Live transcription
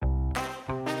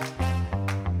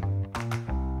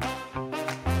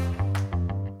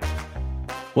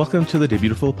Welcome to the Day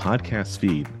Beautiful podcast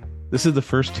feed. This is the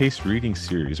first taste reading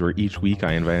series where each week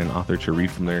I invite an author to read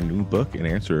from their new book and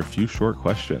answer a few short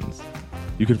questions.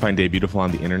 You can find Day Beautiful on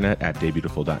the internet at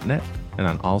daybeautiful.net and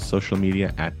on all social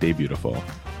media at Day Beautiful.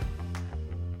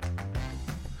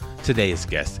 Today's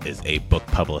guest is a book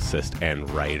publicist and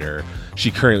writer.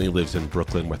 She currently lives in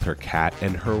Brooklyn with her cat,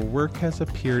 and her work has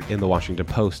appeared in the Washington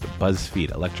Post,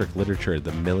 BuzzFeed, Electric Literature,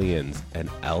 The Millions, and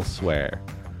elsewhere.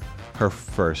 Her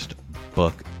first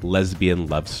book, Lesbian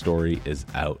Love Story, is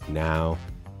out now.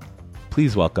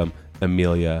 Please welcome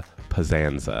Amelia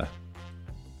Possanza.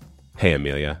 Hey,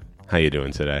 Amelia. How you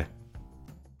doing today?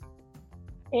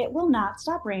 It will not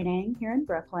stop raining here in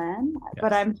Brooklyn,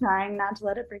 but I'm trying not to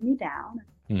let it bring me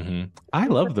down. I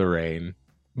love the rain.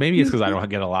 Maybe it's because I don't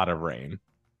get a lot of rain.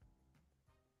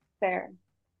 Fair.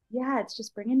 Yeah, it's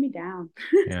just bringing me down.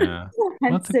 Yeah.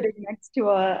 I'm sitting next to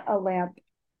a lamp.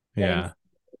 Yeah.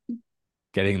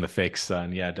 Getting the fake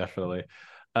sun. Yeah, definitely.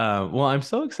 Well, I'm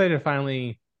so excited to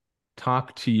finally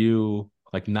talk to you,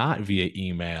 like not via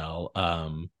email.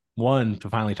 One, to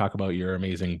finally talk about your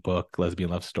amazing book,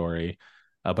 Lesbian Love Story.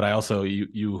 But I also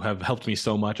you have helped me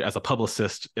so much as a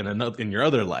publicist in your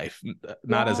other life,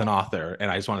 not as an author.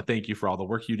 And I just want to thank you for all the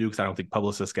work you do, because I don't think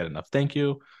publicists get enough thank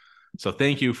you. So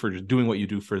thank you for doing what you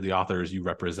do for the authors you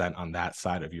represent on that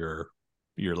side of your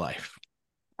life.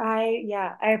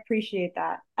 I appreciate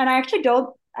that. And I actually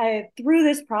don't through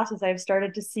this process I've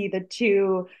started to see the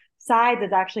two sides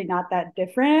as actually not that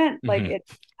different. Like it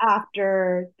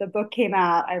after the book came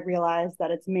out, I realized that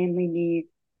it's mainly me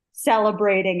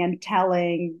celebrating and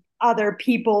telling other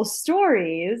people's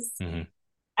stories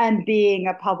and being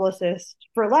a publicist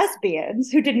for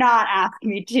lesbians who did not ask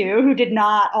me to, who did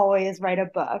not always write a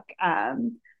book.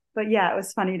 But yeah, it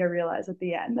was funny to realize at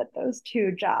the end that those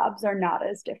two jobs are not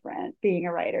as different, being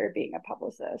a writer, being a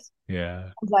publicist,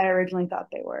 Yeah, as I originally thought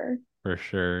they were. for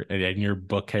sure. And your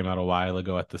book came out a while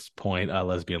ago at this point,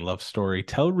 Lesbian Love Story.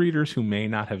 Tell readers who may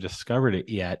not have discovered it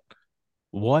yet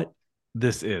what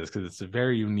this is, because it's a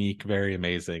very unique, very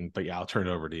amazing. But yeah, I'll turn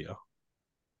it over to you.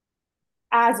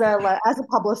 As a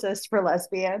publicist for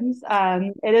lesbians,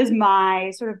 it is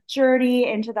my sort of journey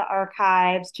into the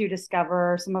archives to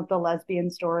discover some of the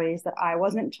lesbian stories that I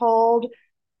wasn't told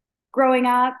growing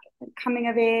up, coming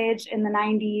of age in the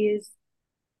 90s.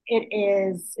 It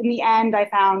is, in the end, I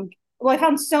found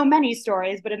so many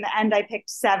stories, but in the end, I picked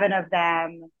 7 of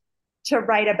them to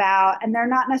write about. And they're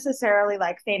not necessarily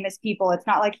like famous people. It's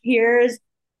not like, here's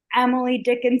Emily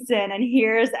Dickinson and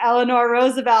here's Eleanor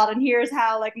Roosevelt and here's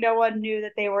how like no one knew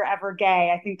that they were ever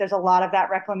gay. I think there's a lot of that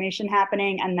reclamation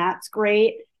happening, and that's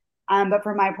great. But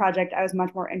for my project, I was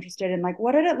much more interested in like,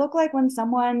 what did it look like when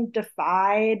someone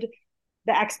defied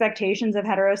the expectations of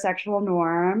heterosexual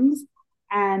norms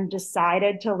and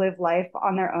decided to live life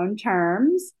on their own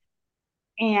terms,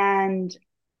 and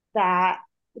that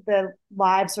the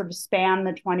lives sort of span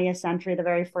the 20th century. The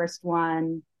very first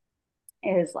one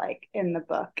is like in the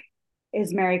book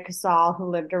is Mary Casal,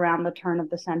 who lived around the turn of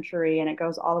the century, and it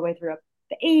goes all the way through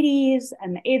the 80s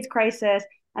and the AIDS crisis.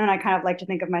 And then I kind of like to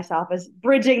think of myself as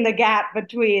bridging the gap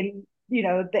between, the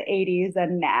 80s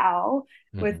and now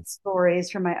with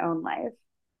stories from my own life.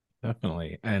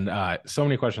 Definitely. And so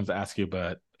many questions to ask you,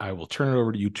 but I will turn it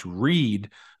over to you to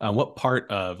read. What part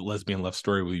of Lesbian Love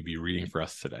Story will you be reading for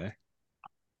us today?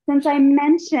 Since I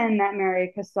mentioned that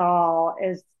Mary Casal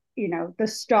is, the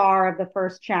star of the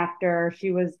first chapter,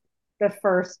 she was the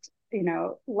first,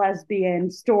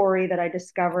 lesbian story that I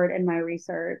discovered in my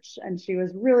research. And she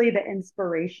was really the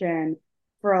inspiration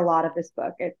for a lot of this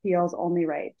book. It feels only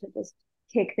right to just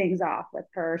kick things off with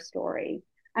her story.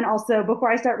 And also,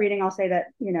 before I start reading, I'll say that,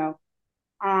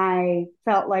 I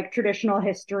felt like traditional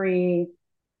history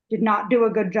did not do a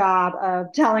good job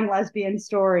of telling lesbian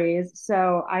stories.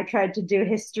 So I tried to do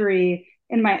history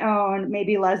in my own,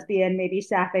 maybe lesbian, maybe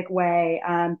sapphic way,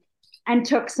 and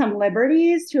took some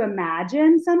liberties to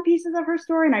imagine some pieces of her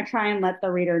story. And I try and let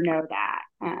the reader know that.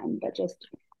 But just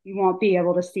you won't be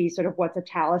able to see sort of what's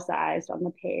italicized on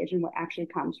the page and what actually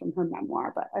comes from her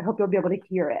memoir. But I hope you'll be able to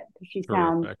hear it, because she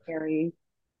sounds very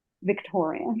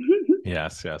Victorian.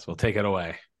 Yes. Well, take it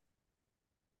away.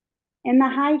 In the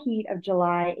high heat of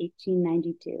July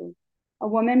 1892, a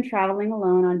woman traveling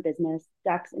alone on business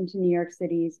ducks into New York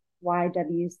City's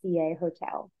YWCA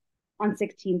Hotel on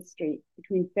 16th Street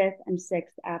between 5th and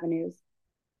 6th Avenues.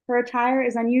 Her attire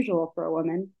is unusual for a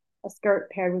woman, a skirt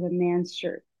paired with a man's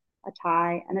shirt, a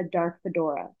tie, and a dark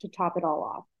fedora to top it all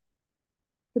off.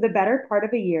 For the better part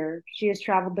of a year, she has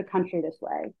traveled the country this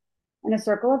way, in a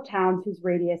circle of towns whose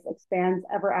radius expands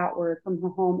ever outward from her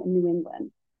home in New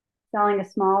England, selling a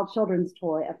small children's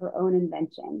toy of her own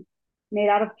invention, made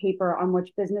out of paper on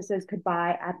which businesses could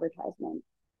buy advertisements.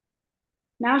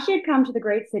 Now she had come to the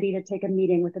great city to take a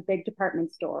meeting with a big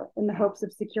department store in the hopes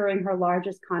of securing her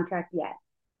largest contract yet,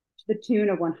 to the tune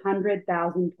of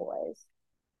 100,000 toys.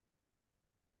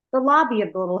 The lobby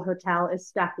of the little hotel is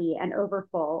stuffy and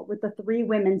overfull with the three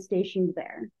women stationed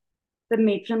there, the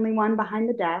matronly one behind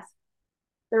the desk,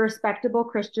 the respectable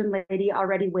Christian lady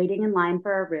already waiting in line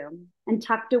for a room, and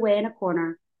tucked away in a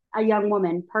corner, a young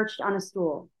woman perched on a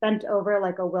stool, bent over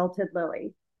like a wilted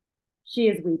lily. She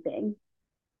is weeping.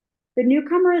 The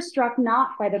newcomer is struck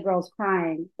not by the girl's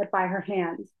crying, but by her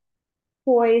hands,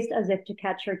 poised as if to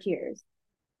catch her tears.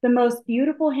 The most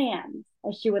beautiful hands,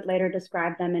 as she would later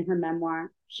describe them in her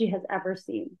memoir, she has ever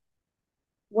seen.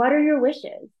 What are your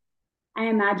wishes? I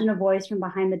imagine a voice from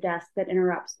behind the desk that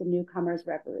interrupts the newcomer's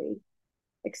reverie.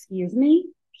 Excuse me,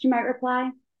 she might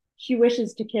reply. She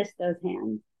wishes to kiss those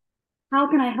hands. How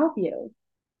can I help you?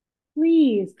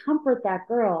 Please comfort that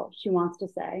girl, she wants to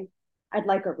say. I'd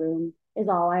like a room, is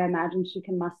all I imagine she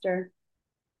can muster.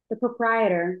 The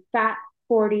proprietor, fat,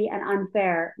 40, and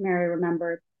unfair, Mary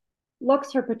remembered,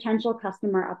 looks her potential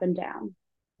customer up and down.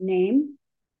 Name?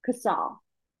 Casal.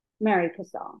 Mary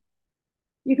Casal.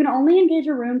 You can only engage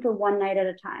a room for one night at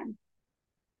a time.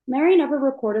 Mary never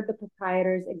recorded the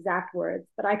proprietor's exact words,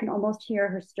 but I can almost hear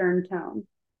her stern tone.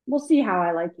 We'll see how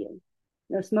I like you.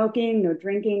 No smoking, no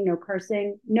drinking, no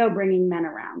cursing, no bringing men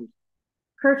around.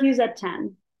 Curfew's at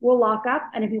 10. We'll lock up,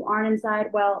 and if you aren't inside,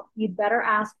 well, you'd better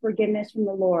ask forgiveness from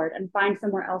the Lord and find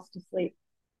somewhere else to sleep.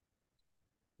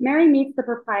 Mary meets the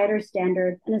proprietor's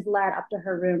standards and is led up to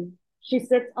her room. She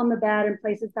sits on the bed and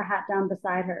places the hat down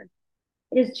beside her.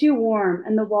 It is too warm,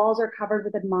 and the walls are covered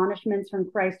with admonishments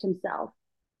from Christ himself,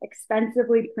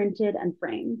 expensively printed and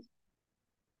framed.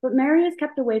 But Mary is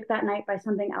kept awake that night by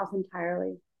something else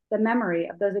entirely, the memory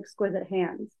of those exquisite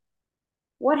hands.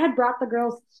 What had brought the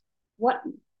girls what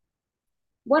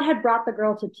what had brought the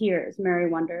girl to tears, Mary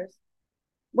wonders.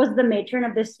 Was the matron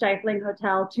of this stifling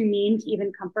hotel too mean to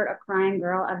even comfort a crying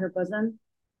girl at her bosom?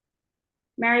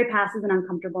 Mary passes an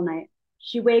uncomfortable night.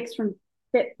 She wakes from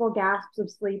fitful gasps of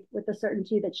sleep with the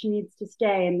certainty that she needs to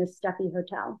stay in this stuffy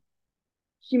hotel.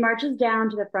 She marches down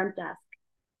to the front desk.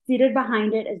 Seated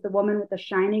behind it is the woman with the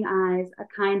shining eyes, a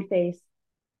kind face,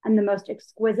 and the most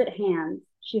exquisite hands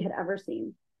she had ever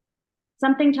seen.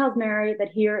 Something tells Mary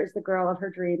that here is the girl of her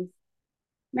dreams.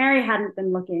 Mary hadn't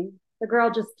been looking. The girl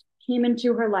just came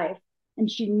into her life, and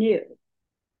she knew.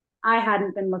 I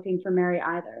hadn't been looking for Mary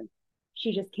either.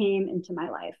 She just came into my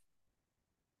life.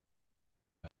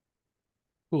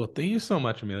 Cool. Thank you so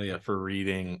much, Amelia, for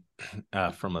reading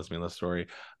from Lesbian Love Story.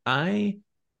 I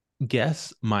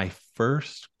guess my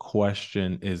first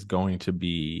question is going to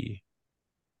be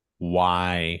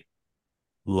why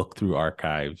look through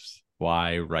archives?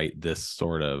 Why write this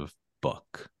sort of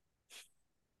book?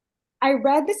 I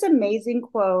read this amazing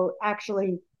quote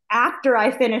actually after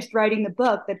I finished writing the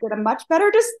book that did a much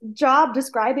better job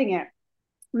describing it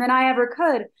than I ever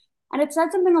could. And it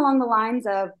said something along the lines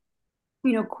of,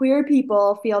 queer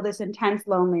people feel this intense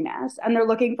loneliness and they're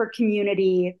looking for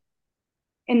community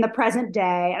in the present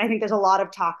day. And I think there's a lot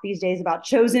of talk these days about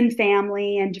chosen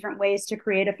family and different ways to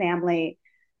create a family.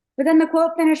 But then the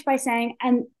quote finished by saying,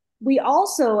 and we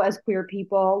also, as queer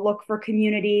people, look for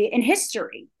community in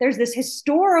history. There's this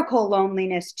historical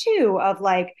loneliness, too, of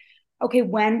like, okay,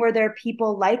 when were there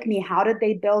people like me? How did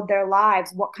they build their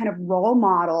lives? What kind of role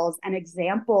models and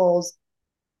examples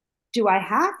do I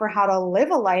have for how to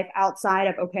live a life outside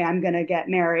of, okay, I'm going to get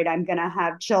married, I'm going to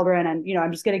have children, and,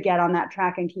 I'm just going to get on that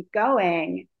track and keep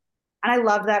going. And I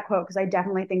love that quote because I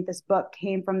definitely think this book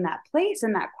came from that place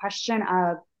and that question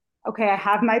of, okay, I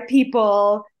have my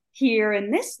people here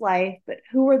in this life, but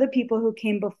who are the people who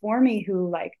came before me who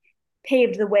like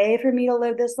paved the way for me to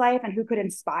live this life and who could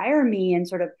inspire me and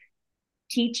sort of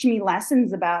teach me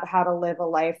lessons about how to live a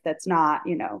life that's not,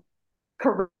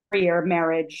 career,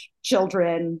 marriage,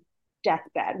 children,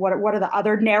 deathbed. What are the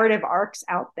other narrative arcs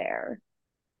out there?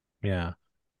 Yeah.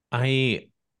 I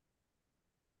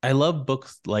I love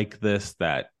books like this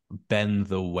that bend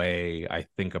the way I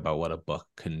think about what a book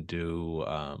can do.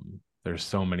 There's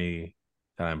so many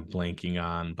that I'm blanking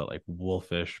on, but like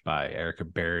Wolfish by Erica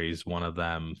Berry's one of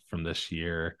them from this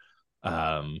year.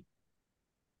 Um,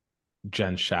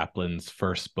 Jen Chaplin's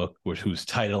first book, whose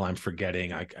title I'm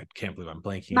forgetting. I can't believe I'm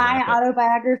blanking on My it, but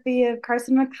autobiography of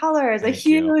Carson McCullers is a thank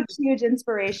you. huge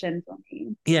inspiration for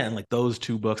me. Yeah, and like those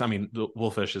two books, I mean,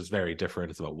 Wolfish is very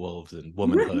different. It's about wolves and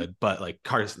womanhood, but like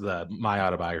my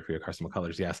autobiography of Carson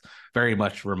McCullers, yes, very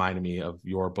much reminded me of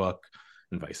your book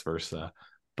and vice versa.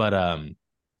 But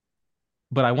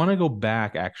but I want to go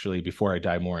back actually before I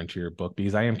dive more into your book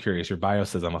because I am curious. Your bio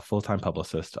says I'm a full-time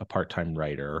publicist, a part-time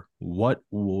writer. What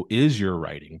is your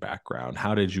writing background?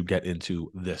 How did you get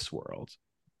into this world?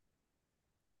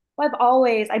 Well, I've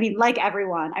always, I mean, like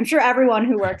everyone, I'm sure everyone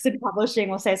who works in publishing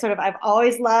will say sort of, I've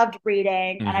always loved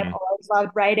reading and I've Hmm. always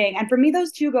loved writing. And for me,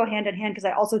 those two go hand in hand because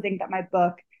I also think that my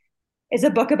book is a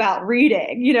book about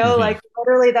reading, Hmm. like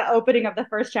literally the opening of the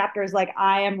first chapter is like,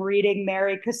 I am reading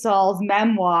Mary Cassell's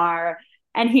memoir.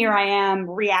 And here I am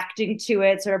reacting to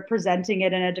it, sort of presenting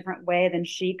it in a different way than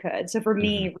she could. So for Hmm.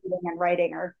 me, reading and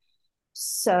writing are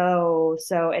so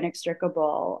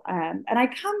inextricable. And I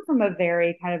come from a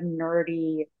very kind of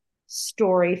nerdy,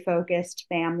 story focused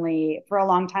family. For a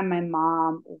long time, my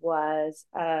mom was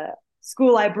a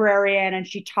school librarian and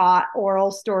she taught oral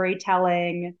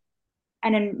storytelling.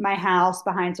 And in my house,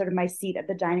 behind sort of my seat at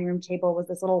the dining room table, was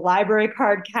this little library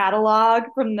card catalog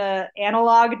from the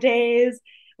analog days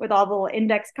with all the little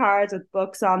index cards with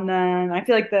books on them. And I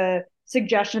feel like the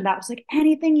suggestion of that was like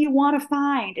anything you want to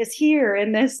find is here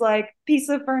in this like piece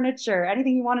of furniture,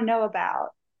 anything you want to know about.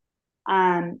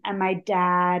 And my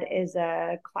dad is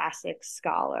a classic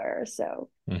scholar, so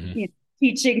Hmm.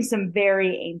 teaching some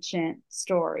very ancient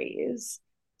stories.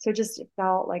 So just it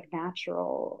felt like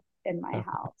natural in my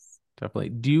Definitely. house. Definitely.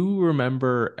 Do you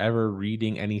remember ever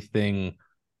reading anything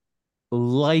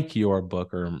like your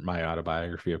book or my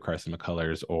autobiography of Carson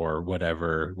McCullers or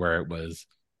whatever, where it was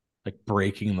like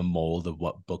breaking the mold of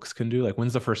what books can do? Like,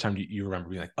 when's the first time you remember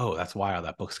being like, oh, that's wild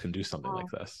that books can do something like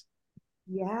Oh, this?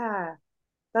 yeah,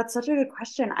 that's such a good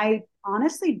question. I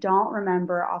honestly don't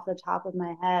remember off the top of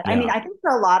my head. I mean, Yeah, I think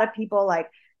for a lot of people, like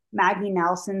Maggie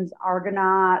Nelson's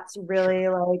Argonauts sure. really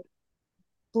like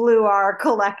blew our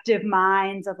collective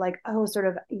minds of like, oh, sort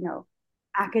of,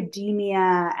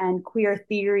 academia and queer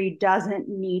theory doesn't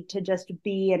need to just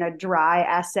be in a dry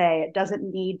essay. It doesn't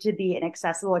need to be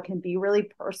inaccessible. It can be really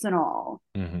personal.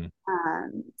 Hmm.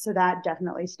 So that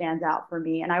definitely stands out for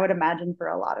me. And I would imagine for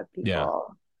a lot of Yeah.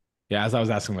 people. Yeah. As I was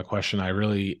asking the question, I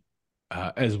really,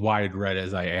 as wide read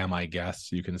as I am, I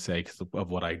guess you can say, because of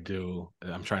what I do,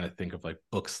 I'm trying to think of like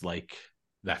books like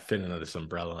that fit under this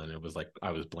umbrella. And it was like,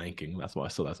 I was blanking. That's why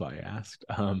I asked.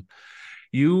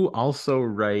 You also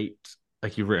write,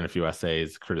 like you've written a few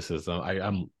essays, criticism.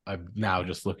 I'm now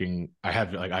just looking. I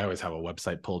have like I always have a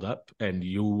website pulled up, and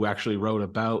you actually wrote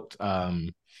about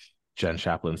Jen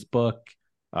Chaplin's book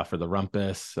for the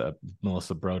Rumpus,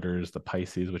 Melissa Broder's The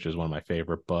Pisces, which is one of my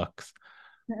favorite books.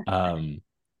 Um,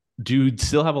 do you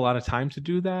still have a lot of time to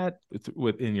do that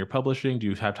within your publishing? Do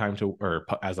you have time to, or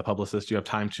as a publicist, do you have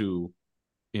time to,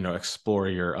 explore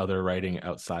your other writing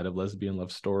outside of lesbian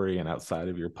love story and outside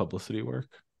of your publicity work?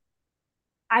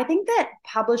 I think that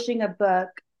publishing a book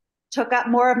took up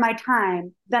more of my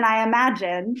time than I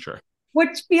imagined, Sure.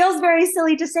 which feels very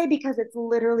silly to say because it's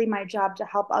literally my job to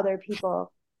help other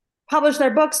people publish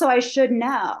their books. So I should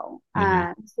know.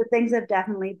 Hmm. So things have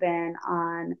definitely been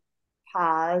on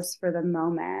pause for the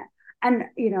moment. And,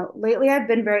 lately I've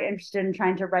been very interested in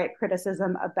trying to write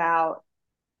criticism about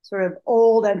sort of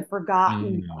old and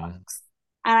forgotten Mm, books.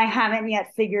 And I haven't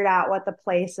yet figured out what the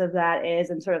place of that is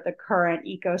in sort of the current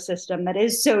ecosystem that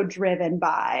is so driven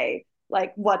by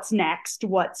like what's next,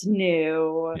 what's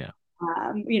new, yeah.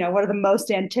 what are the most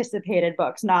anticipated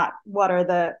books, not what are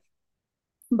the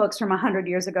books from 100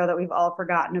 years ago that we've all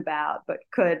forgotten about, but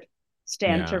could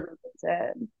stand to Yeah.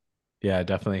 revisit. Yeah,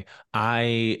 definitely.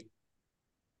 I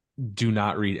do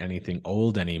not read anything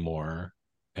old anymore.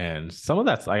 And some of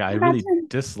that's like I really Imagine,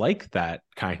 dislike that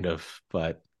kind of,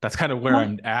 but that's kind of where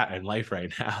I'm at in life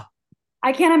right now.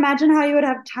 I can't imagine how you would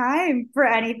have time for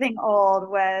anything old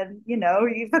when,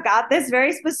 you've got this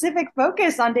very specific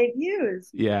focus on debuts.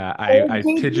 Yeah, I Old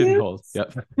pigeonholed.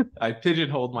 debuts. Yep. I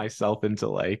pigeonholed myself into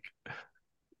like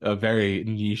a very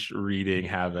niche reading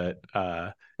habit.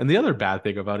 And the other bad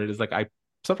thing about it is like I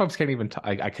sometimes can't even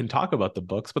I can talk about the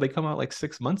books, but they come out like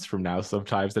 6 months from now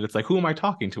sometimes, and it's like, who am I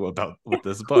talking to about with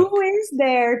this Who book? is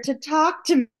there to talk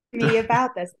to me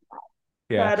about this?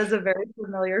 Yeah, That is a very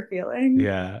familiar feeling.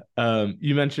 yeah.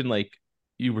 You mentioned like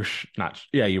you were not,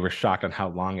 yeah, you were shocked on how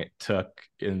long it took,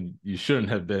 and you shouldn't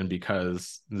have been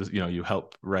because you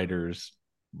help writers.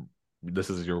 This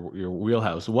is your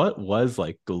wheelhouse. What was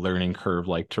like the learning curve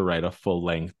like to write a full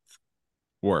length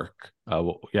work?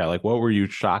 Yeah, like what were you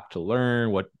shocked to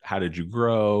learn? How did you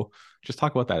grow? Just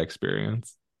talk about that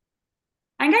experience.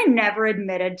 I think I never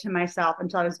admitted to myself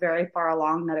until I was very far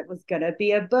along that it was going to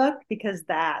be a book because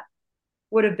that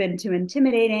would have been too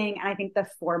intimidating. And I think the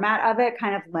format of it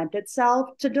kind of lent itself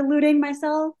to deluding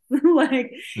myself.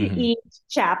 Like Hmm. each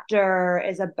chapter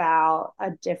is about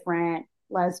a different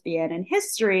lesbian in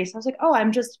history. So I was like, oh,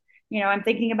 I'm just I'm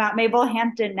thinking about Mabel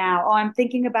Hampton now. Oh, I'm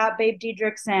thinking about Babe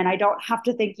Diedrichson. I don't have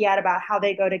to think yet about how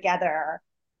they go together.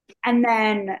 And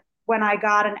then when I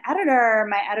got an editor,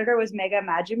 my editor was Megha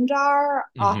Majumdar,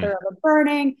 author Hmm. of A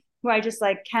Burning, who I just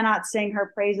like cannot sing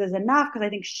her praises enough because I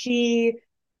think she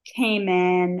came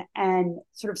in and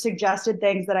sort of suggested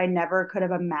things that I never could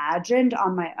have imagined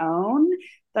on my own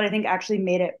that I think actually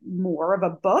made it more of a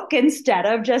book instead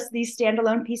of just these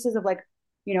standalone pieces of like,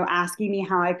 asking me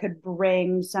how I could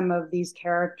bring some of these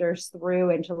characters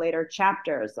through into later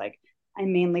chapters. Like I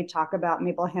mainly talk about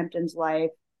Mabel Hampton's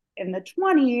life in the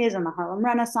 20s and the Harlem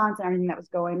Renaissance and everything that was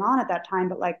going on at that time.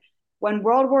 But like when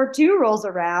World War II rolls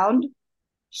around,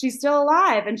 she's still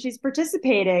alive and she's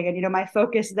participating. And, my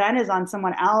focus then is on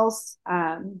someone else.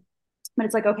 But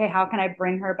it's like, okay, how can I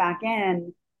bring her back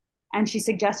in? And she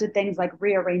suggested things like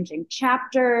rearranging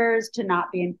chapters to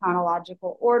not be in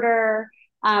chronological order.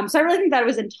 So I really think that it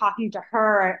was in talking to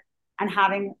her and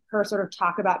having her sort of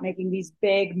talk about making these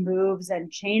big moves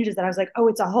and changes that I was like, oh,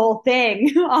 it's a whole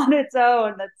thing on its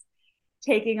own that's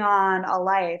taking on a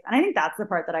life. And I think that's the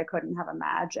part that I couldn't have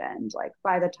imagined. Like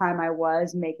by the time I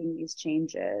was making these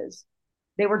changes,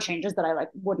 they were changes that I like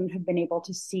wouldn't have been able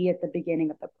to see at the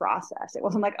beginning of the process. It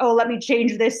wasn't like, oh, let me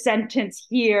change this sentence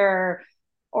here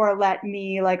or let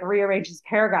me like rearrange these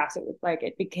paragraphs. It was like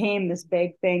it became this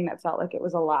big thing that felt like it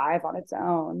was alive on its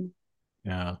own.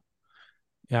 Yeah.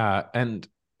 Yeah. And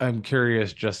I'm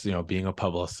curious, just, being a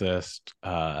publicist,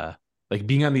 like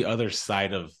being on the other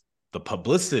side of the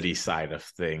publicity side of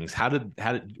things,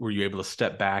 were you able to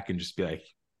step back and just be like,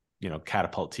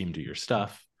 catapult team, do your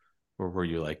stuff? Or were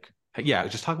you like, yeah,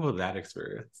 just talk about that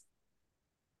experience.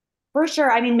 For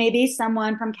sure. I mean, maybe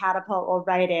someone from Catapult will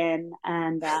write in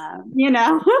and,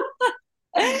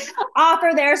 offer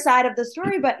their side of the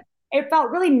story. But it felt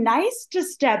really nice to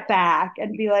step back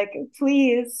and be like,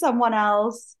 please, someone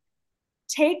else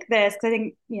take this. Cause I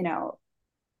think,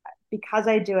 because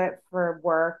I do it for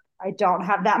work, I don't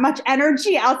have that much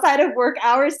energy outside of work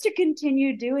hours to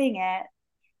continue doing it.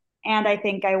 And I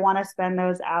think I want to spend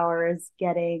those hours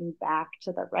getting back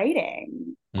to the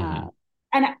writing. Mm-hmm.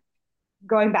 And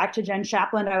going back to Jen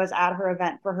Chaplin, I was at her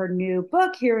event for her new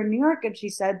book here in New York, and she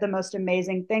said the most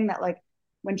amazing thing that, like,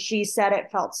 when she said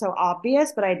it felt so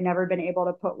obvious, but I'd never been able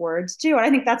to put words to. And I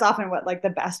think that's often what like the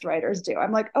best writers do.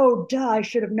 I'm like, oh, duh, I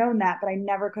should have known that, but I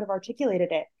never could have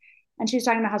articulated it. And she's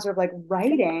talking about how sort of like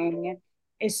writing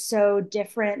is so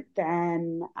different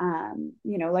than,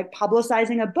 like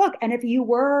publicizing a book. And if you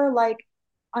were like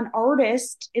an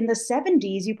artist in the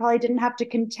 70s, you probably didn't have to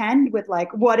contend with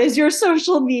like, what is your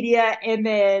social media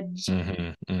image?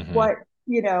 Mm-hmm. Mm-hmm. What,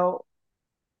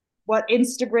 what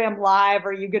Instagram live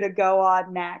are you going to go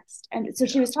on next? And so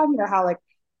she Yeah. was talking about how like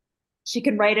she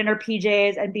can write in her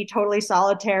PJs and be totally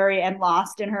solitary and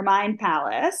lost in her mind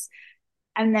palace.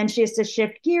 And then she has to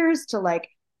shift gears to like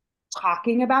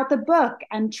talking about the book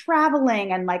and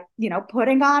traveling and like,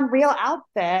 putting on real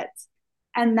outfits.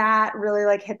 And that really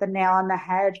like hit the nail on the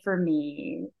head for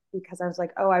me because I was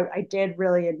like, oh, I did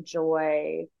really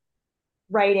enjoy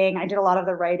writing. I did a lot of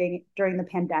the writing during the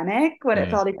pandemic when it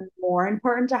Mm. felt even more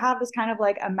important to have this kind of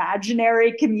like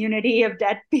imaginary community of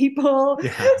dead people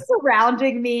Yeah.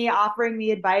 surrounding me, offering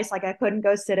me advice. Like I couldn't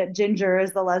go sit at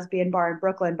Ginger's, the lesbian bar in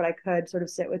Brooklyn, but I could sort of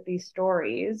sit with these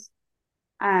stories.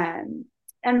 Um,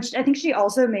 and I think she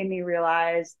also made me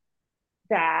realize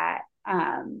that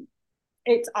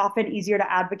it's often easier to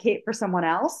advocate for someone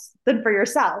else than for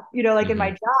yourself. Like in my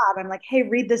Mm-hmm. job, I'm like, hey,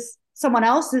 read this someone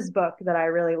else's book that I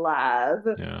really love.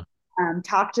 Yeah.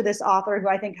 Talk to this author who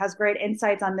I think has great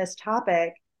insights on this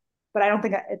topic. But I don't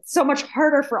think it's so much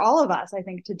harder for all of us, I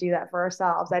think, to do that for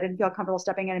ourselves. I didn't feel comfortable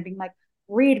stepping in and being like,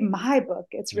 read my book.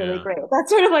 It's really Yeah. great. That's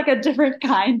sort of like a different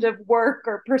kind of work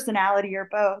or personality or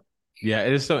both. Yeah.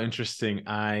 It is so interesting.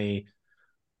 All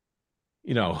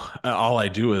I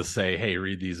do is say, hey,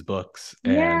 read these books.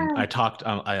 And Yeah.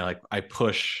 I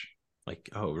push like,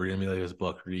 oh, read Amelia's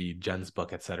book, read Jen's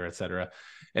book, et cetera, et cetera.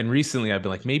 And recently I've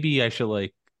been like, maybe I should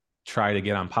like try to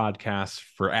get on podcasts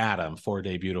for Adam, 4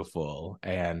 Day Beautiful,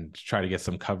 and try to get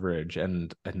some coverage.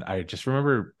 And I just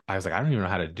remember I was like, I don't even know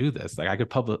how to do this. Like I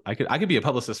could be a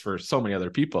publicist for so many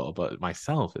other people, but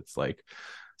myself, it's like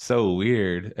so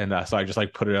weird. And so I just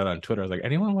like put it out on Twitter. I was like,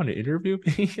 anyone want to interview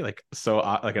me? Like so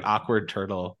like an awkward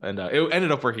turtle. And it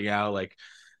ended up working out. Like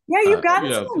Yeah, you've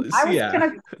gotten some. I was yeah.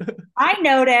 gonna. I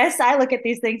notice. I look at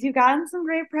these things. You've gotten some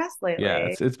great press Yeah,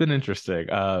 lately. it's been interesting.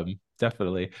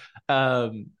 Definitely.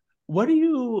 Um, what do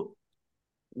you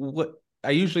what I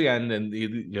usually end in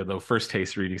the first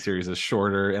taste reading series is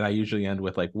shorter, and I usually end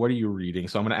with like, what are you reading?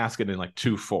 So I'm gonna ask it in like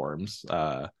two forms,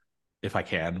 if I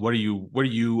can. What are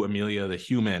you, Amelia the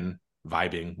human,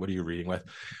 vibing? What are you reading with?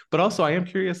 But also, I am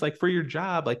curious, like for your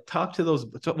job, like talk to those.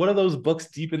 What are those books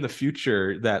deep in the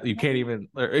future that you can't even,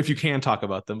 or if you can talk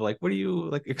about them, like what are you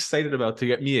like excited about to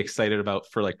get me excited about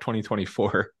for like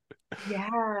 2024?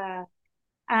 Yeah.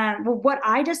 Well, what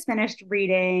I just finished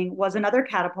reading was another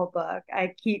catapult book.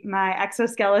 I Keep My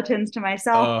Exoskeletons to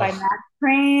Myself by Oh, Matt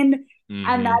Crane.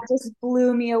 And that mm-hmm. just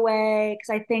blew me away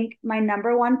because I think my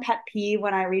number one pet peeve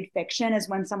when I read fiction is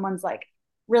when someone's like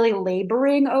really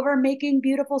laboring over making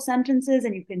beautiful sentences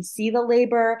and you can see the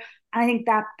labor. And I think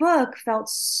that book felt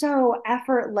so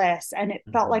effortless and it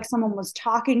felt Mm-hmm. like someone was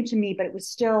talking to me, but it was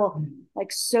still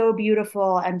like so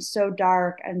beautiful and so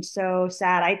dark and so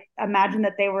sad. I imagine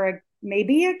that they were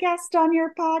maybe a guest on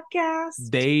your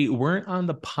podcast. They weren't on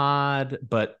the pod,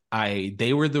 but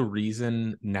they were the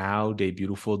reason now Day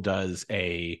Beautiful does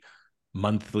a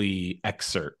monthly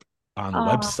excerpt on the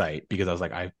Oh, website because I was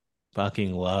like, I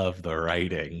fucking love the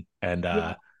writing. And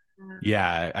yeah.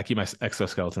 yeah, I keep my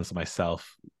exoskeletons to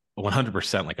myself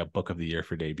 100% like a book of the year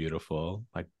for Day Beautiful,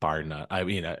 like bar none. I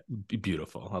mean,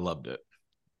 beautiful. I loved it.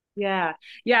 Yeah.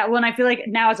 Yeah. Well, and I feel like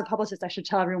now as a publicist, I should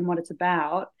tell everyone what it's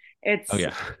about. Oh It's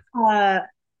yeah. a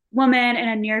woman in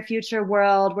a near future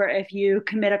world where if you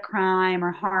commit a crime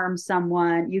or harm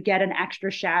someone, you get an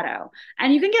extra shadow.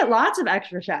 And you can get lots of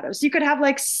extra shadows. So you could have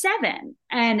like seven.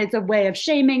 And it's a way of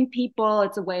shaming people,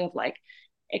 it's a way of like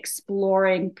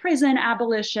exploring prison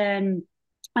abolition.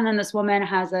 And then this woman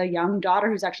has a young daughter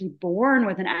who's actually born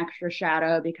with an extra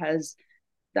shadow because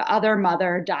the other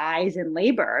mother dies in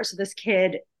labor. So this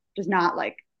kid does not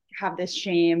like have this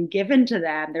shame given to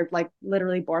them. They're like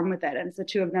literally born with it. And it's the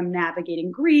two of them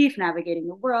navigating grief, navigating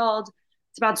the world.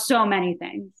 It's about so many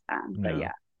things. But Yeah.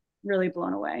 yeah, really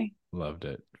blown away. Loved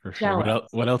it for sure. Jealous.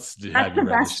 What else That's have you the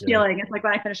read this best year? feeling. It's like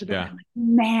when I finish a book and Yeah. I'm like,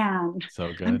 man, So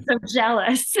I'm good. so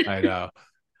jealous. I know.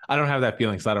 I don't have that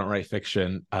feeling because I don't write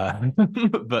fiction.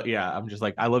 But yeah, I'm just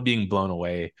like, I love being blown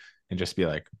away and just be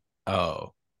like,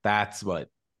 oh, that's what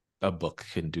a book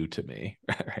can do to me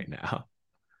right now.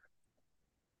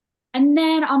 And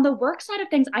then on the work side of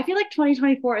things, I feel like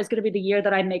 2024 is going to be the year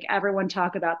that I make everyone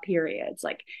talk about periods.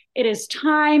 Like, it is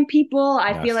time, people.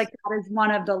 I feel like Yes. that is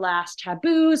one of the last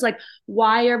taboos. Like,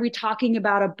 why are we talking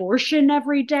about abortion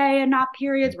every day and not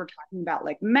periods? We're talking about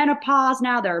like menopause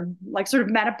now. There are like sort of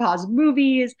menopause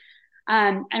movies.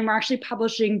 And we're actually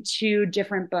publishing two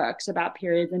different books about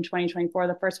periods in 2024.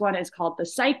 The first one is called The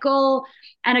Cycle.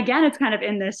 And again, it's kind of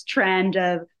in this trend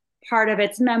of part of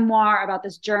its memoir about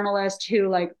this journalist who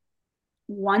like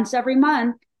once every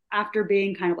month after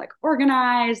being kind of like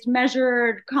organized,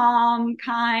 measured, calm,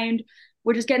 kind,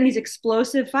 would just get in these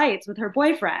explosive fights with her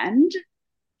boyfriend.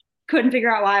 Couldn't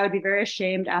figure out why. I would be very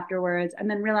ashamed afterwards. And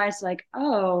then realized, like,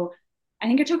 oh, I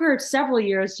think it took her several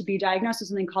years to be diagnosed with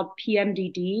something called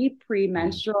PMDD, Mm.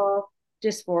 premenstrual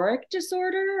dysphoric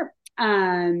disorder,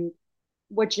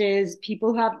 which is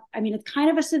people who have, I mean, it's kind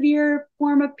of a severe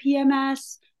form of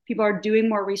PMS. People are doing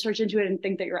more research into it and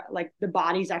think that you're like the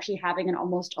body's actually having an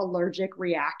almost allergic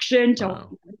reaction to Wow.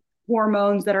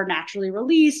 hormones that are naturally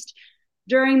released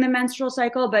during the menstrual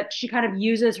cycle. But she kind of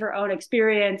uses her own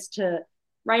experience to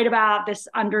write about this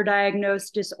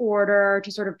underdiagnosed disorder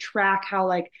to sort of track how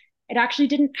like it actually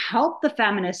didn't help the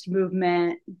feminist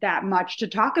movement that much to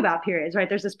talk about periods, right?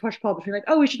 There's this push pull between like,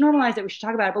 oh, we should normalize it, we should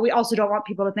talk about it, but we also don't want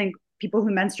people to think people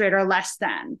who menstruate are less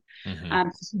than. Hmm.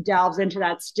 So she delves into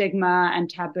that stigma and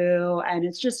taboo, and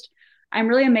it's just, I'm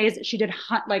really amazed that she did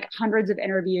like hundreds of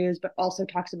interviews, but also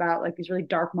talks about like these really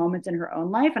dark moments in her own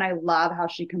life. And I love how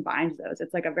she combines those.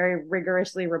 It's like a very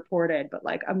rigorously reported, but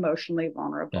like emotionally Hmm.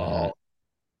 vulnerable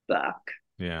book.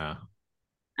 Yeah.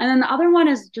 And then the other one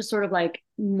is just sort of like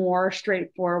more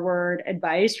straightforward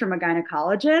advice from a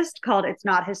gynecologist called It's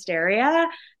Not Hysteria.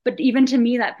 But even to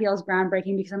me, that feels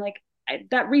groundbreaking because I'm like,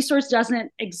 that resource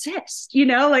doesn't exist, you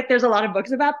know, like there's a lot of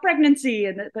books about pregnancy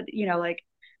but you know, like,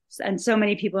 and so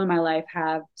many people in my life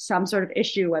have some sort of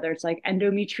issue, whether it's like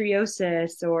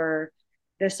endometriosis or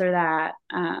this or that.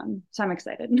 So I'm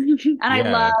excited. And I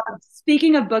love, Yeah.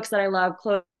 speaking of books that I love,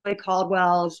 Chloe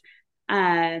Caldwell's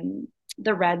um,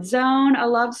 The Red Zone, a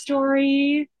love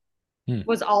story, Hmm.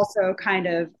 was also kind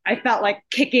of, I felt like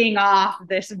kicking off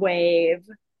this wave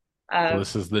So of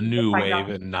this is the new wave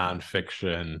in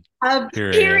nonfiction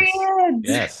periods. periods.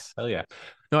 Yes, hell yeah.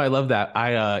 No, I love that.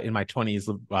 I in my 20s,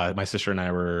 my sister and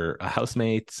I were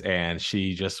housemates, and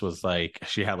she just was like,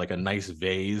 she had like a nice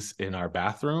vase in our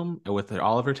bathroom with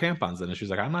all of her tampons in it. She's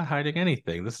like, I'm not hiding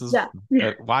anything. This is Yeah.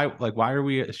 Yeah. why are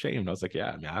we ashamed? I was like,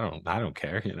 yeah, I mean, I don't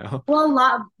care, you know. Well,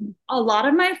 a lot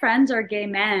of my friends are gay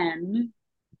men,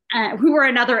 who were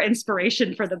another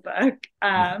inspiration for the book,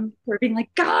 for being like,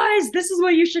 guys, this is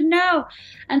what you should know.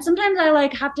 And sometimes I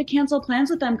like have to cancel plans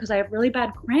with them because I have really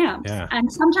bad cramps. Yeah.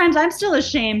 And sometimes I'm still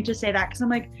ashamed to say that because I'm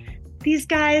like, these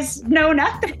guys know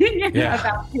nothing Yeah.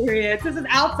 about periods. This is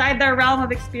outside their realm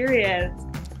of experience.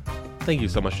 Thank you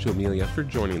so much to Amelia for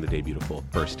joining the Day Beautiful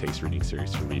First Taste reading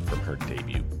series to read from her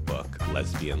debut book,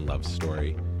 Lesbian Love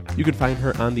Story. You can find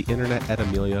her on the internet at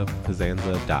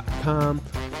ameliapossanza.com,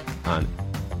 on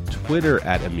Twitter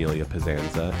at Amelia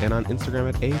Possanza, and on Instagram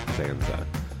at @Possanza.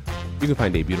 You can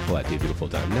find Day Beautiful at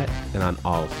daybeautiful.net and on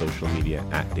all social media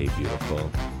at Day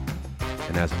Beautiful.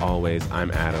 And as always,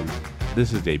 I'm Adam.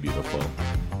 This is Day Beautiful,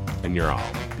 and you're all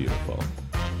beautiful.